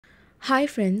Hi,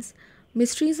 friends.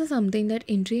 Mysteries are something that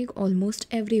intrigue almost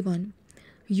everyone.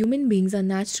 Human beings are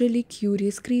naturally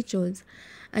curious creatures,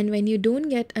 and when you don't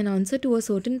get an answer to a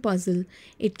certain puzzle,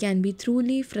 it can be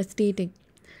truly frustrating.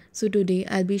 So, today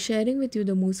I'll be sharing with you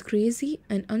the most crazy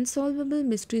and unsolvable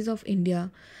mysteries of India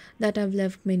that have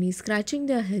left many scratching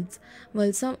their heads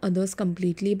while some others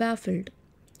completely baffled.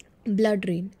 Blood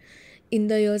rain. In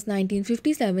the years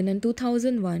 1957 and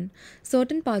 2001,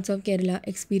 certain parts of Kerala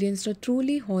experienced a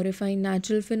truly horrifying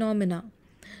natural phenomena.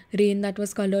 Rain that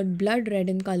was colored blood red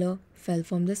in color fell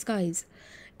from the skies.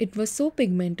 It was so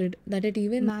pigmented that it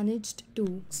even managed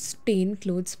to stain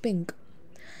clothes pink.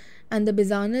 And the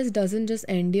bizarreness doesn't just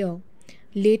end here.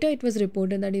 Later, it was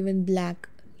reported that even black,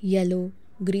 yellow,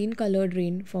 green colored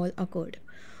rainfall occurred.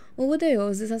 Over the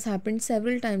years, this has happened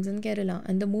several times in Kerala,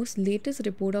 and the most latest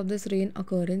report of this rain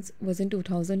occurrence was in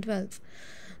 2012.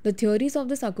 The theories of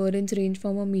this occurrence range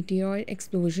from a meteoroid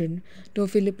explosion to a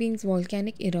Philippines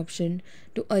volcanic eruption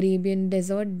to Arabian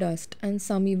desert dust, and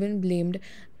some even blamed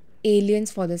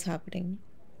aliens for this happening.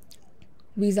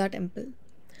 Visa Temple.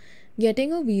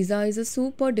 Getting a visa is a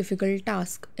super difficult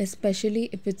task, especially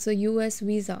if it's a US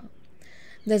visa.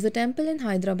 There's a temple in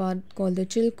Hyderabad called the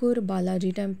Chilkur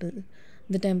Balaji Temple.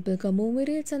 The temple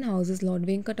commemorates and houses Lord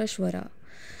Venkateshwara.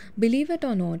 Believe it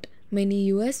or not, many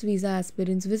US visa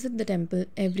aspirants visit the temple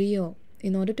every year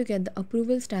in order to get the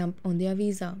approval stamp on their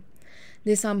visa.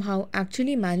 They somehow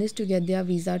actually manage to get their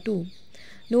visa too.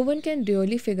 No one can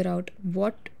really figure out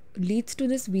what leads to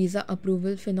this visa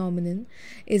approval phenomenon.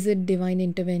 Is it divine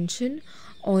intervention,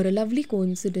 or a lovely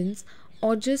coincidence,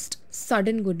 or just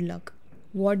sudden good luck?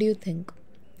 What do you think?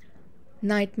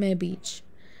 Nightmare Beach.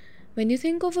 When you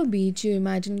think of a beach, you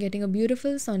imagine getting a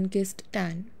beautiful sun kissed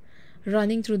tan,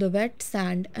 running through the wet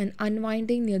sand and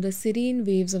unwinding near the serene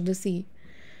waves of the sea.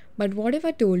 But what if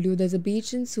I told you there's a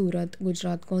beach in Surat,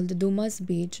 Gujarat called the Dumas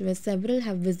Beach where several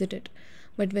have visited,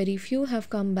 but very few have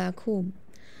come back home?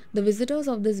 The visitors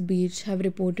of this beach have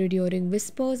reported hearing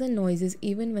whispers and noises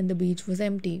even when the beach was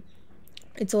empty.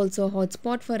 It's also a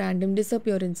hotspot for random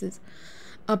disappearances.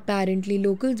 Apparently,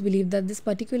 locals believe that this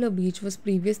particular beach was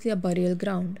previously a burial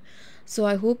ground. So,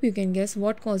 I hope you can guess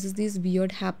what causes these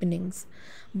weird happenings.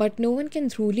 But no one can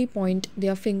truly point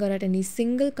their finger at any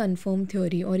single confirmed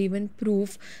theory or even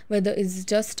proof whether it's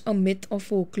just a myth or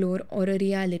folklore or a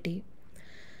reality.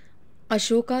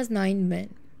 Ashoka's Nine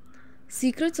Men.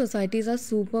 Secret societies are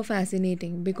super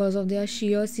fascinating because of their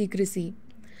sheer secrecy.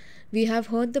 We have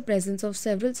heard the presence of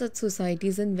several such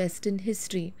societies in Western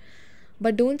history,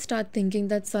 but don't start thinking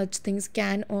that such things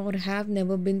can or have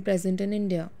never been present in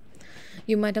India.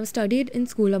 You might have studied in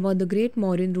school about the great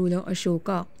Mauryan ruler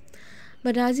Ashoka,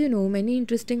 but as you know, many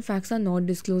interesting facts are not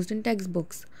disclosed in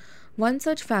textbooks. One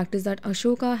such fact is that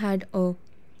Ashoka had a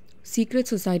secret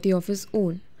society of his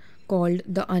own called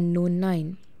the Unknown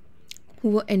Nine, who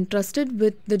were entrusted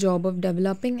with the job of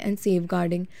developing and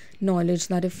safeguarding knowledge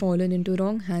that, if fallen into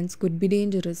wrong hands, could be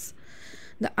dangerous.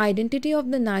 The identity of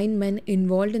the nine men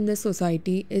involved in this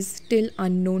society is still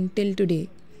unknown till today.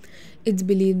 It's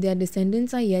believed their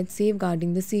descendants are yet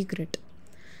safeguarding the secret.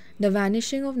 The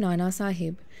vanishing of Nana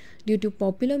Sahib. Due to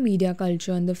popular media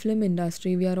culture and the film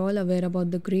industry, we are all aware about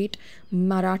the great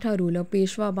Maratha ruler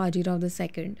Peshwa Bajirao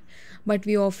II, but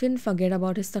we often forget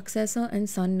about his successor and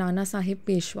son Nana Sahib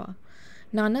Peshwa.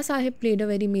 Nana Sahib played a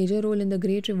very major role in the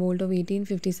Great Revolt of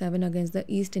 1857 against the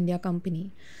East India Company.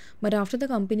 But after the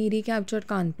company recaptured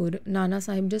Kanpur, Nana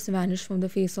Sahib just vanished from the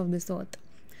face of this earth.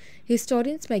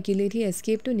 Historians speculate he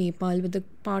escaped to Nepal with a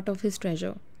part of his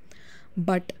treasure.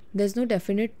 But there's no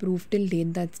definite proof till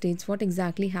date that states what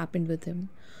exactly happened with him.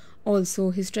 Also,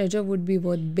 his treasure would be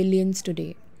worth billions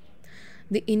today.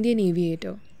 The Indian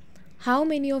Aviator. How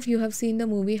many of you have seen the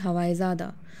movie Hawai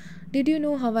Zada? Did you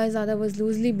know Hawai Zada was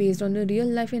loosely based on a real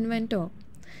life inventor?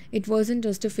 It wasn't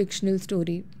just a fictional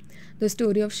story. The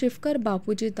story of Shivkar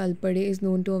Bapuji Talpade is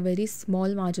known to a very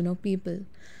small margin of people.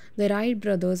 The Wright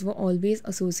brothers were always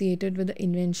associated with the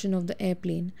invention of the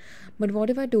airplane. But what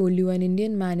if I told you an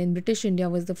Indian man in British India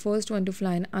was the first one to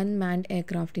fly an unmanned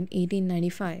aircraft in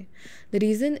 1895? The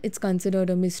reason it's considered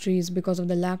a mystery is because of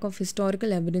the lack of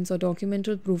historical evidence or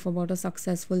documental proof about a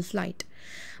successful flight.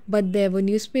 But there were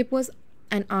newspapers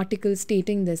and articles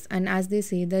stating this, and as they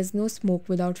say, there's no smoke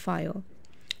without fire.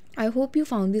 I hope you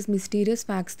found these mysterious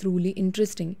facts truly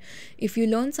interesting. If you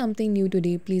learned something new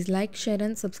today, please like, share,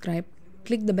 and subscribe.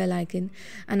 Click the bell icon,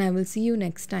 and I will see you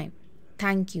next time.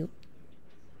 Thank you.